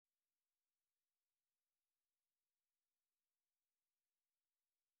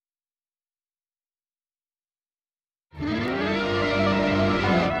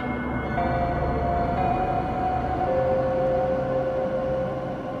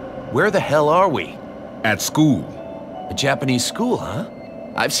Where the hell are we? At school. A Japanese school, huh?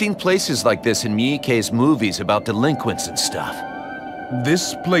 I've seen places like this in Miike's movies about delinquents and stuff.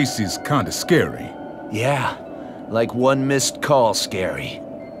 This place is kinda scary. Yeah, like one missed call scary.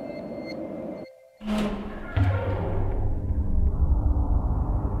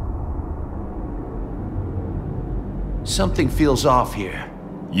 Something feels off here.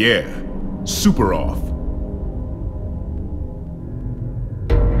 Yeah, super off.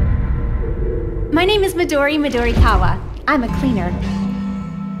 My name is Midorikawa. I'm a cleaner.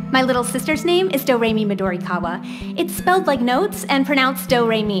 My little sister's name is Do-Re-Mi Midorikawa. It's spelled like notes and pronounced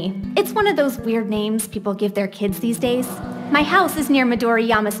Do-Re-Mi. It's one of those weird names people give their kids these days. My house is near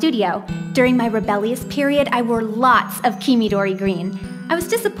Midoriyama Studio. During my rebellious period, I wore lots of Kimidori green. I was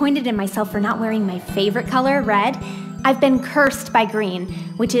disappointed in myself for not wearing my favorite color, red. I've been cursed by green,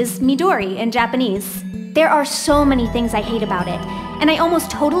 which is Midori in Japanese. There are so many things I hate about it, and I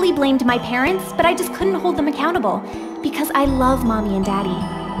almost totally blamed my parents, but I just couldn't hold them accountable, because I love Mommy and Daddy.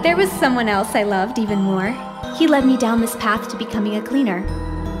 There was someone else I loved even more. He led me down this path to becoming a cleaner.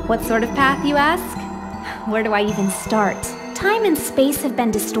 What sort of path, you ask? Where do I even start? Time and space have been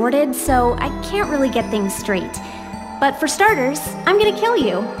distorted, so I can't really get things straight. But for starters, I'm gonna kill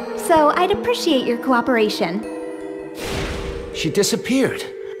you, so I'd appreciate your cooperation. She disappeared.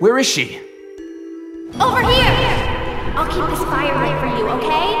 Where is she? Over here! I'll keep this fire lit for you,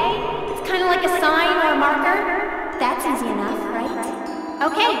 okay? It's kind of like a sign or a marker. That's easy enough, right?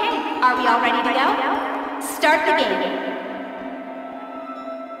 Okay, are we all ready to go? Start the game.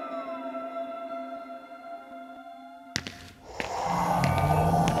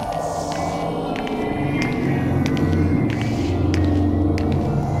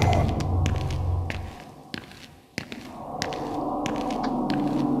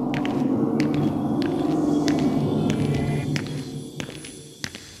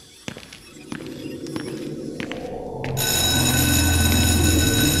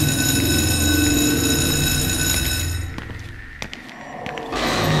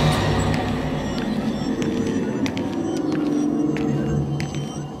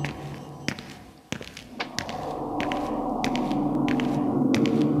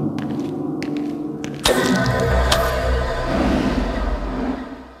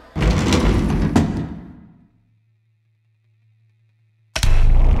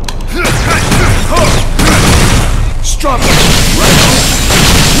 Strawberry! Right on!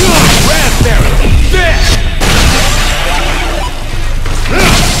 Raspberry! There!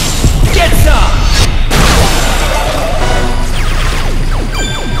 Get some!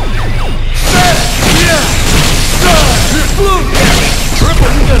 Blueberry!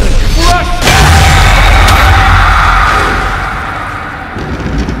 Triple gonna crush!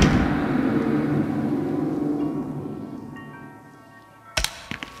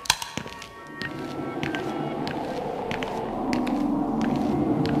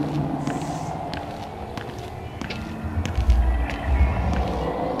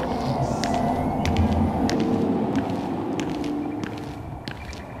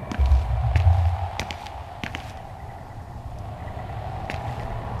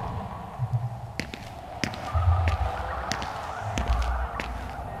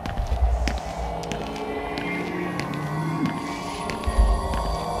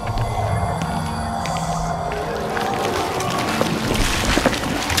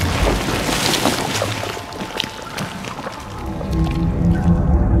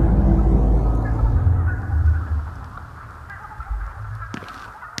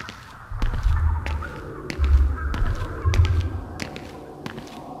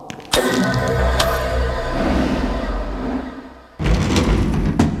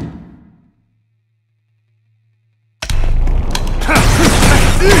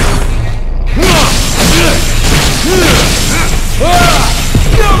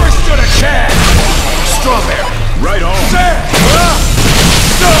 Never stood a chance! Strawberry! Right on!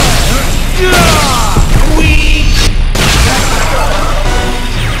 Weak!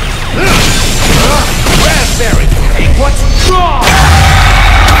 Raspberry! Hey, what's wrong?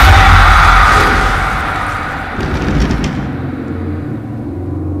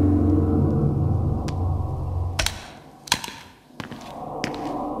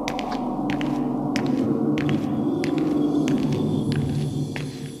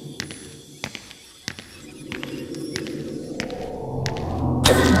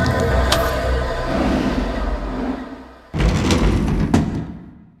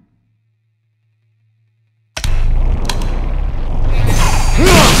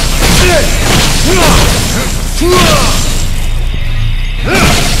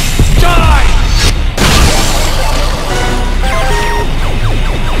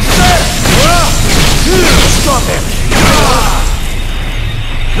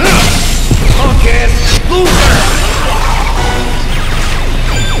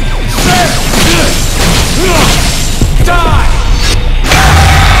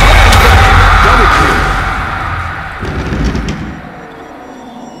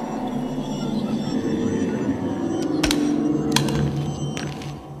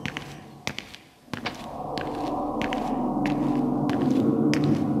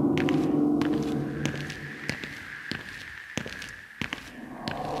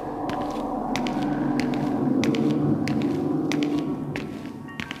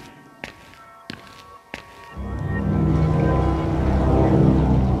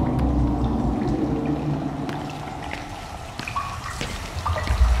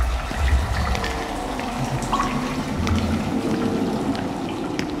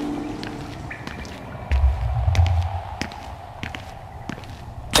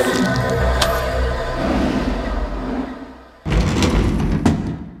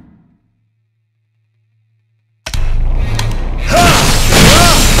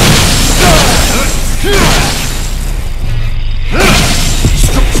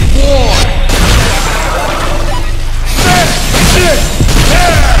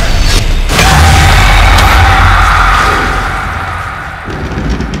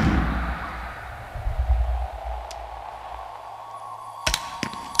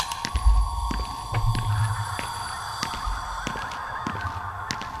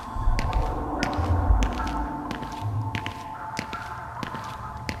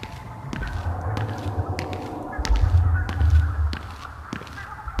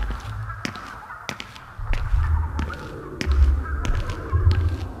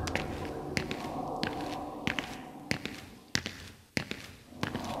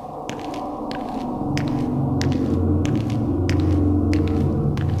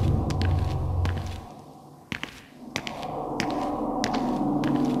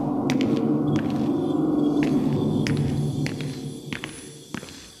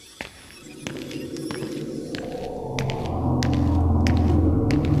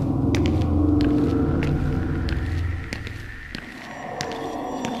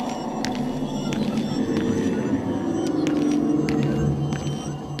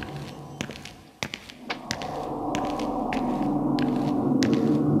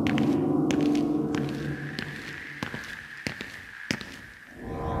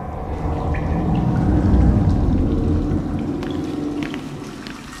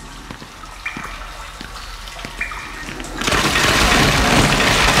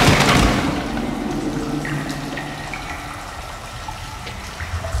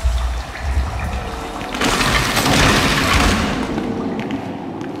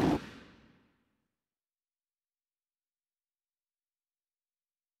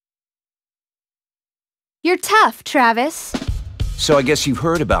 You're tough, Travis. So I guess you've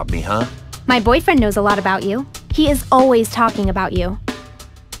heard about me, huh? My boyfriend knows a lot about you. He is always talking about you.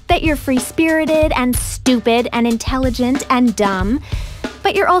 That you're free-spirited and stupid and intelligent and dumb.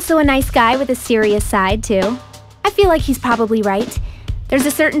 But you're also a nice guy with a serious side, too. I feel like he's probably right. There's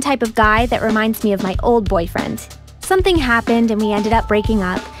a certain type of guy that reminds me of my old boyfriend. Something happened and we ended up breaking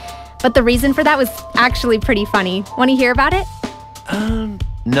up. But the reason for that was actually pretty funny. Want to hear about it?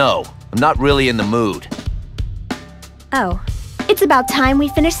 No. I'm not really in the mood. Oh. It's about time we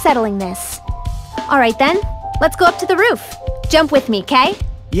finish settling this. All right then, let's go up to the roof. Jump with me, okay?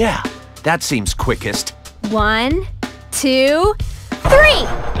 Yeah, that seems quickest. 1, 2, 3!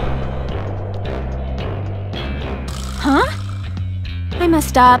 Huh? I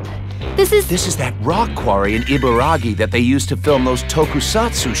messed up. This is that rock quarry in Ibaraki that they used to film those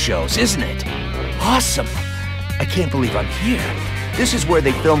tokusatsu shows, isn't it? Awesome! I can't believe I'm here. This is where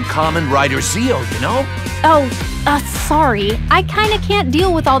they filmed Kamen Rider Zeo, you know? Oh, sorry. I kinda can't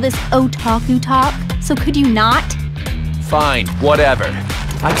deal with all this otaku talk, so could you not? Fine, whatever.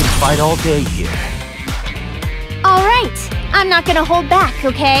 I can fight all day here. All right, I'm not gonna hold back,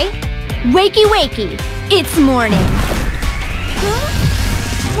 okay? Wakey wakey, it's morning. Huh?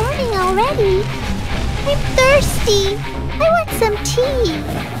 Morning already? I'm thirsty. I want some tea.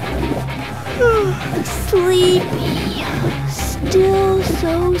 Sleepy. Still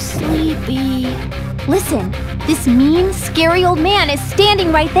so sleepy. Listen, this mean, scary old man is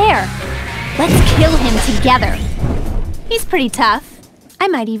standing right there. Let's kill him together. He's pretty tough. I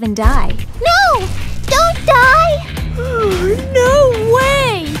might even die. No! Don't die! No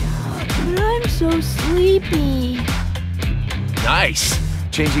way! But I'm so sleepy. Nice!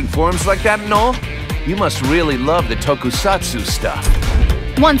 Changing forms like that and all? You must really love the tokusatsu stuff.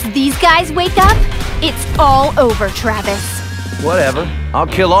 Once these guys wake up, it's all over, Travis. Whatever. I'll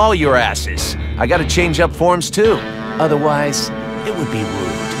kill all your asses. I gotta change up forms too. Otherwise, it would be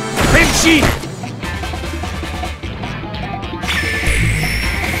rude. Benchi!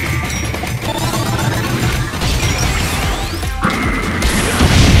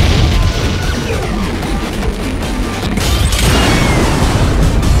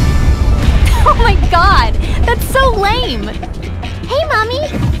 Oh my god, that's so lame. Hey, Mommy,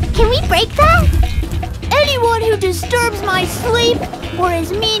 can we break that? Anyone who disturbs my sleep or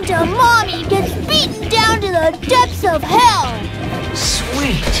is mean to Mommy gets beaten down to the depths of hell.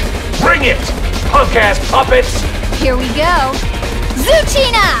 Sweet! Bring it! Punk-ass puppets! Here we go.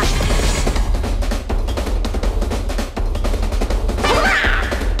 Zuchina!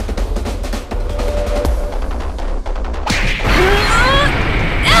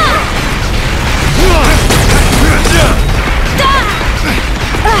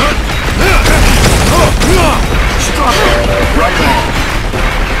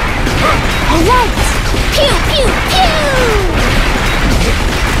 Alright! Pew, pew, pew!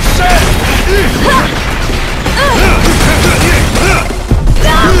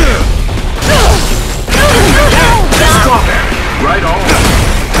 Stop it! Right on!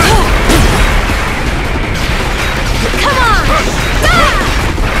 Come on! Bam!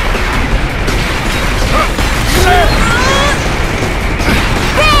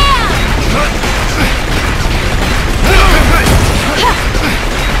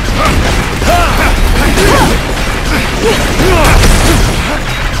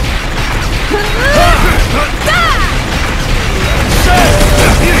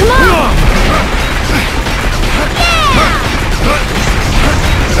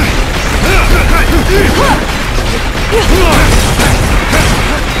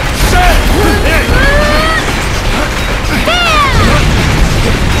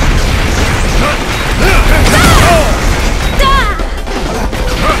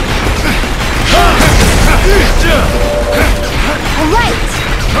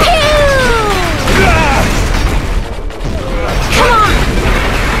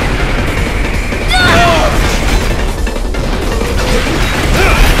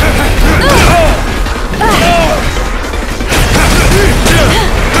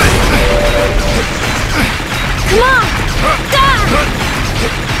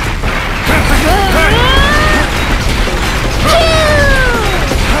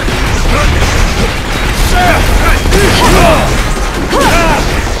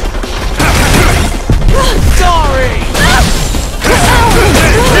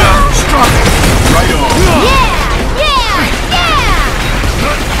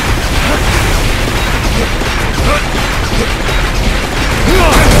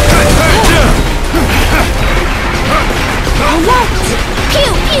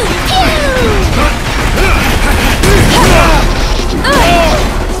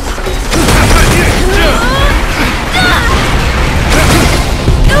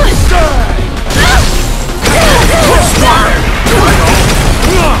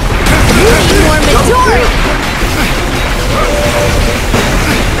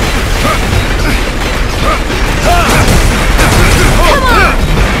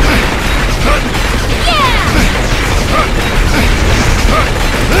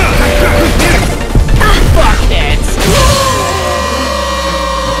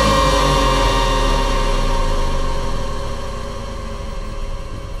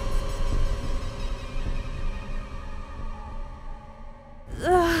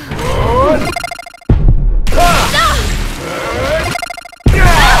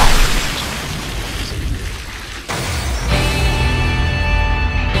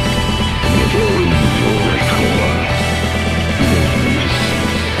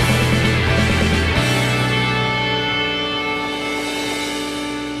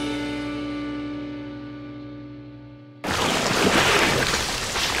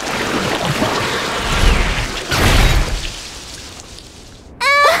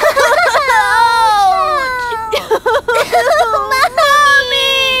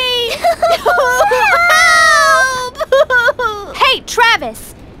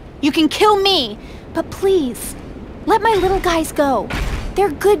 You can kill me, but please, let my little guys go. They're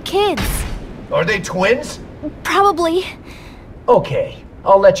good kids. Are they twins? Probably. Okay,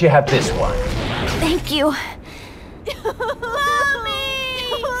 I'll let you have this one. Thank you.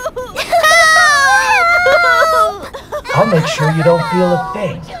 I'll make sure you don't feel a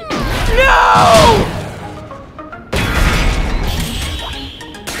thing. No!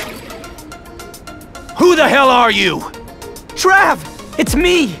 Who the hell are you? Trav! It's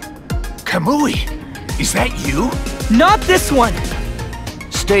me! Kamui, is that you? Not this one!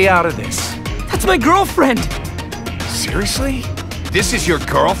 Stay out of this. That's my girlfriend! Seriously? This is your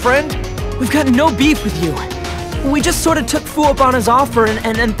girlfriend? We've got no beef with you. We just sort of took Fu up on his offer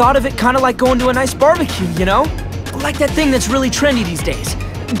and thought of it kind of like going to a nice barbecue, you know? Like that thing that's really trendy these days.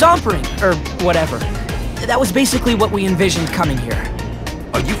 Dompering, or whatever. That was basically what we envisioned coming here.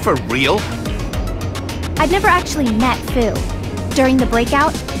 Are you for real? I'd never actually met Fu. During the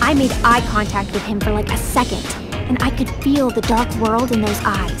breakout, I made eye contact with him for like a second, and I could feel the dark world in those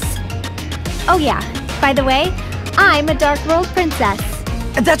eyes. Oh yeah, by the way, I'm a Dark World princess.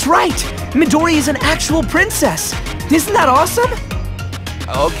 That's right! Midori is an actual princess! Isn't that awesome?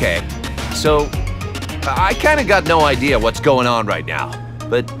 Okay, so I kinda got no idea what's going on right now,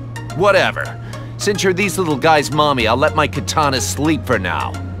 but whatever. Since you're these little guys' mommy, I'll let my katana sleep for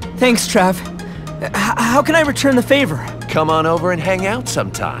now. Thanks, Trav. How can I return the favor? Come on over and hang out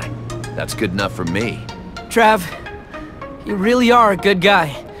sometime. That's good enough for me. Trav, you really are a good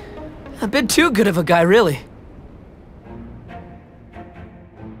guy. A bit too good of a guy, really.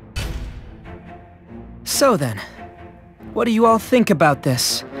 So then, what do you all think about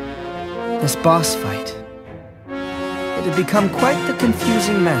this boss fight? It had become quite the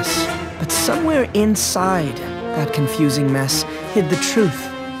confusing mess, but somewhere inside that confusing mess hid the truth.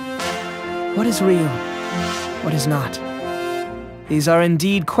 What is real? What is not? These are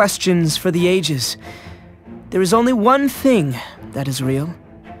indeed questions for the ages. There is only one thing that is real.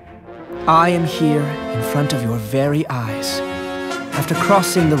 I am here in front of your very eyes. After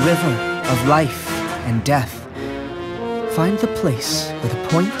crossing the river of life and death, find the place where the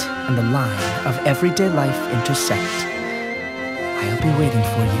point and the line of everyday life intersect. I'll be waiting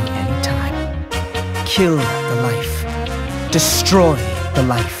for you anytime. Kill the life. Destroy the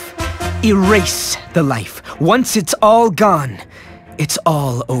life. Erase the life. Once it's all gone, it's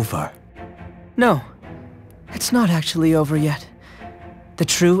all over. No, it's not actually over yet. The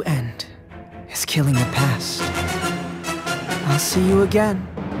true end is killing the past. I'll see you again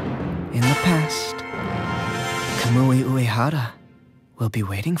in the past. Kamui Uehara will be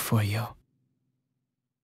waiting for you.